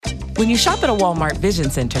When you shop at a Walmart Vision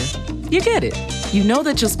Center, you get it. You know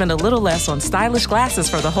that you'll spend a little less on stylish glasses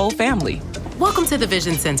for the whole family. Welcome to the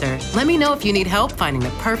Vision Center. Let me know if you need help finding the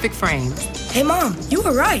perfect frames. Hey, Mom, you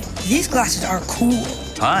were right. These glasses are cool.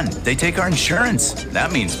 Hon, they take our insurance.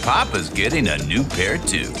 That means Papa's getting a new pair,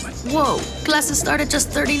 too. Whoa, glasses start at just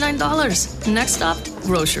 $39. Next stop,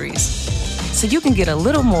 groceries. So you can get a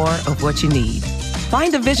little more of what you need.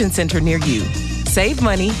 Find a Vision Center near you. Save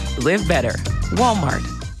money, live better. Walmart.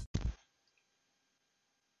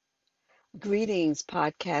 Greetings,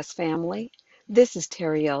 podcast family. This is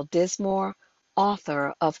Terrielle Dismore,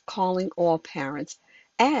 author of Calling All Parents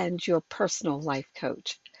and your personal life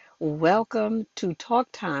coach. Welcome to Talk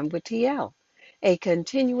Time with TL, a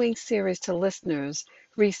continuing series to listeners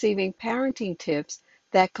receiving parenting tips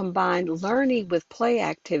that combine learning with play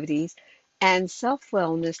activities and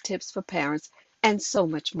self-wellness tips for parents and so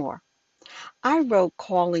much more. I wrote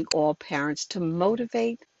Calling All Parents to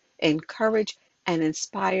motivate, encourage, and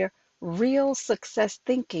inspire real success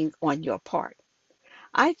thinking on your part.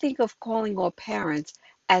 I think of Calling All Parents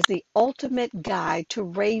as the ultimate guide to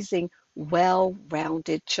raising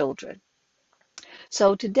well-rounded children.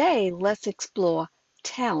 So today, let's explore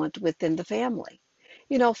talent within the family.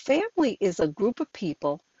 You know, family is a group of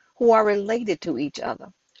people who are related to each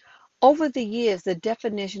other. Over the years, the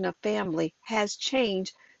definition of family has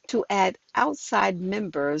changed to add outside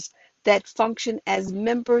members that function as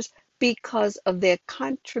members because of their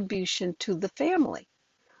contribution to the family.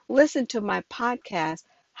 Listen to my podcast,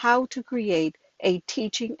 How to Create a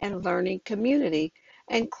Teaching and Learning Community,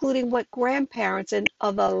 including what grandparents and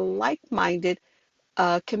other like-minded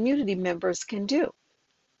community members can do.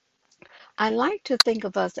 I like to think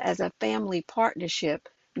of us as a family partnership,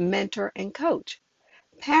 mentor, and coach.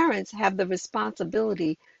 Parents have the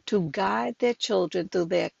responsibility to guide their children through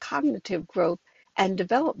their cognitive growth and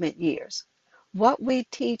development years. What we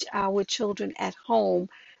teach our children at home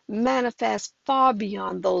manifests far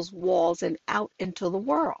beyond those walls and out into the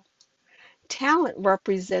world. Talent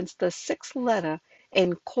represents the sixth letter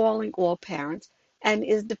in Calling All Parents and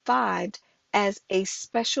is defined as a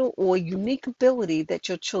special or unique ability that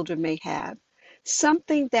your children may have,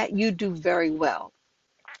 something that you do very well,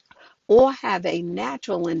 or have a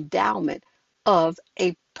natural endowment of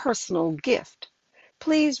a personal gift.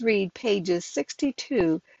 Please read pages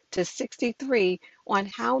 62 to 63 on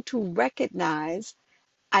how to recognize,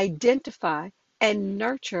 identify, and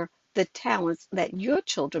nurture the talents that your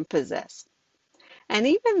children possess. And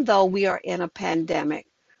even though we are in a pandemic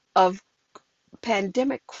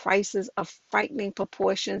crisis of frightening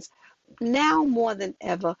proportions, now more than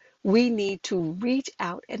ever, we need to reach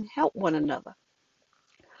out and help one another.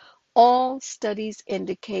 All studies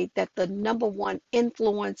indicate that the number one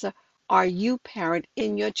influencer are you, parent,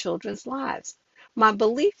 in your children's lives. My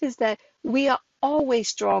belief is that we are always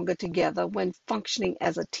stronger together when functioning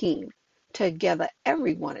as a team. Together,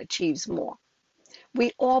 everyone achieves more.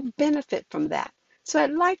 We all benefit from that. So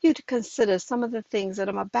I'd like you to consider some of the things that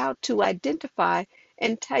I'm about to identify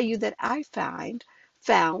and tell you that I found,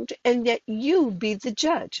 and that you be the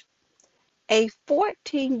judge. A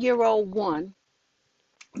 14-year-old won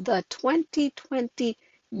the 2020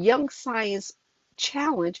 Young Science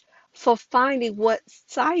Challenge for finding what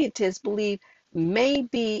scientists believe may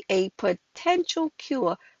be a potential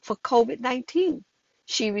cure for COVID-19.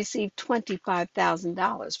 She received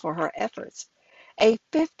 $25,000 for her efforts. A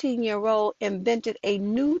 15-year-old invented a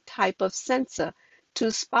new type of sensor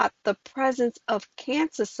to spot the presence of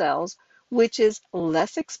cancer cells, which is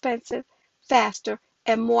less expensive, faster,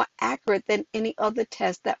 and more accurate than any other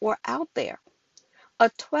tests that were out there. A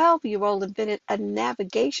 12-year-old invented a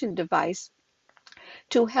navigation device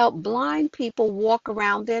to help blind people walk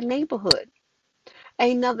around their neighborhood.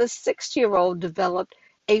 Another 6-year-old developed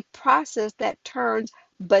a process that turns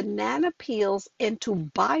banana peels into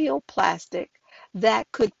bioplastic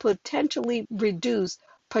that could potentially reduce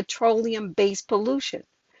petroleum-based pollution.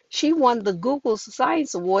 She won the Google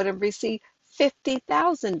Science Award and received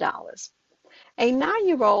 $50,000. A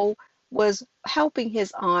 9-year-old was helping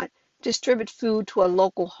his aunt distribute food to a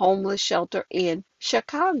local homeless shelter in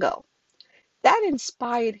Chicago. That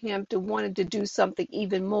inspired him to want to do something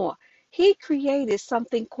even more. He created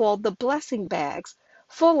something called the blessing bags,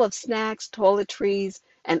 full of snacks, toiletries,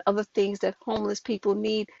 and other things that homeless people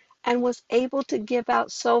need, and was able to give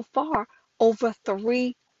out so far over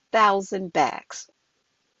 3,000 bags.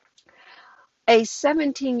 A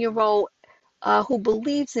 17-year-old who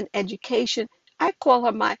believes in education, I call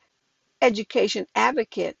her my education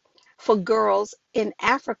advocate for girls in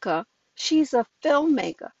Africa. She's a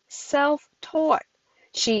filmmaker, self-taught.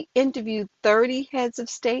 She interviewed 30 heads of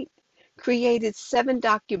state, created 7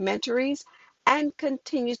 documentaries, and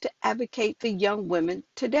continues to advocate for young women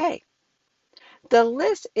today. The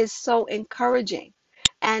list is so encouraging,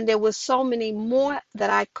 and there was so many more that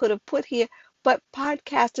I could have put here, but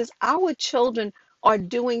podcasters, our children are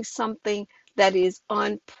doing something that is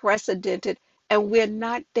unprecedented,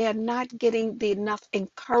 and they're not getting the enough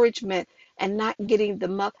encouragement and not getting the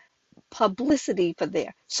enough publicity for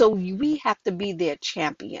there. So we have to be their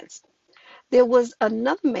champions. There was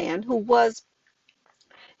another man who was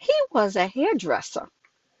a hairdresser,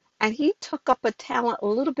 and he took up a talent a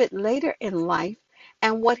little bit later in life,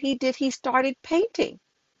 and what he did, he started painting.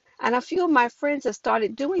 And a few of my friends have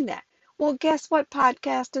started doing that. Well, guess what,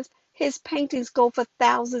 podcasters? His paintings go for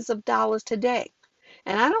thousands of dollars today.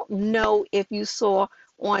 And I don't know if you saw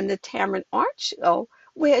on the Tamron Art Show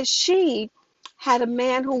where she had a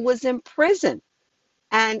man who was in prison,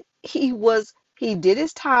 and he did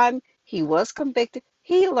his time, he was convicted,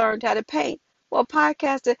 he learned how to paint. Well,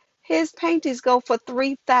 podcaster, his paintings go for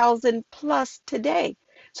 $3,000 plus today.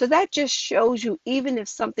 So that just shows you, even if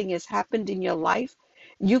something has happened in your life,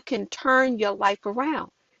 you can turn your life around.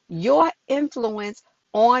 Your influence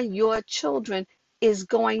on your children is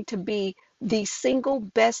going to be the single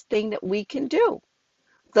best thing that we can do.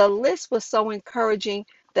 The list was so encouraging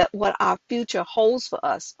that what our future holds for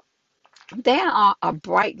us. They are a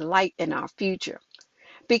bright light in our future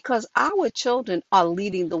because our children are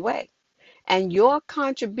leading the way. And your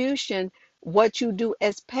contribution, what you do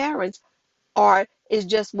as parents, is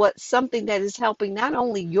just something that is helping not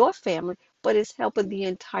only your family, but is helping the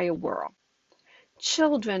entire world.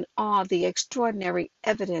 Children are the extraordinary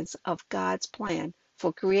evidence of God's plan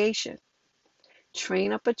for creation.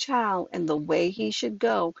 Train up a child in the way he should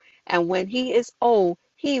go, and when he is old,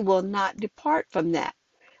 he will not depart from that.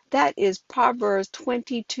 That is Proverbs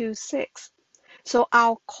 22:6. So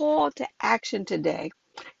our call to action today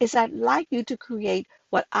is I'd like you to create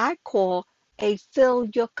what I call a fill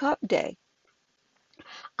your cup day.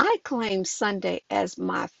 I claim Sunday as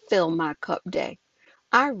my fill my cup day.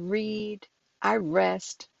 I read, I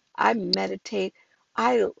rest, I meditate,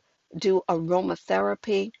 I do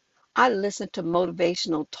aromatherapy, I listen to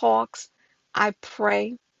motivational talks, I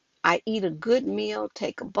pray, I eat a good meal,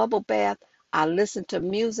 take a bubble bath, I listen to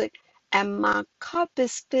music, and my cup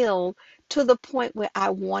is filled to the point where I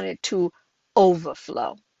want it to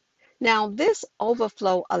overflow. Now, this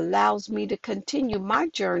overflow allows me to continue my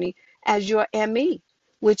journey as your ME,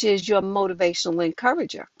 which is your motivational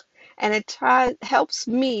encourager. And it helps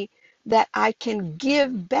me that I can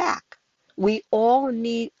give back. We all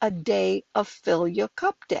need a day of fill your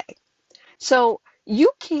cup day. So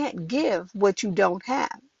you can't give what you don't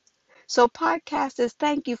have. So podcasters,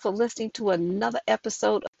 thank you for listening to another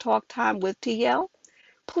episode of Talk Time with TL.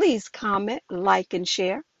 Please comment, like, and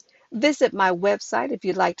share. Visit my website if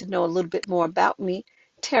you'd like to know a little bit more about me,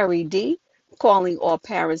 Terry D,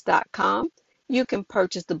 callingallparents.com. You can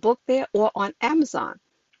purchase the book there or on Amazon.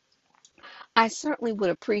 I certainly would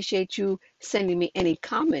appreciate you sending me any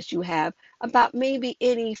comments you have about maybe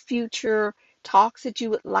any future talks that you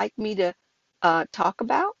would like me to talk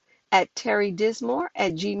about at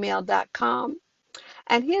terrydismore@gmail.com.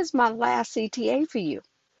 And here's my last CTA for you.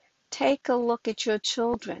 Take a look at your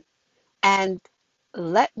children and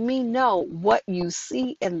let me know what you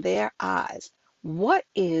see in their eyes. What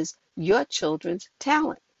is your children's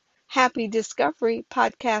talent? Happy discovery,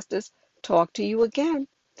 podcasters. Talk to you again.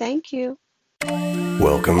 Thank you.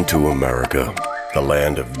 Welcome to America, the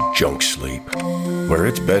land of junk sleep, where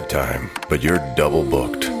it's bedtime, but you're double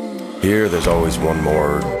booked. Here, there's always one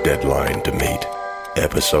more deadline to meet,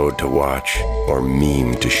 episode to watch, or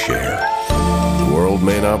meme to share. The world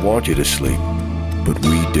may not want you to sleep, but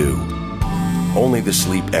we do. Only the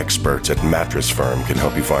sleep experts at Mattress Firm can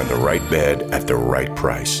help you find the right bed at the right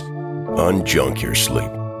price. Unjunk your sleep.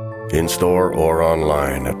 In store or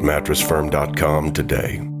online at mattressfirm.com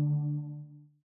today.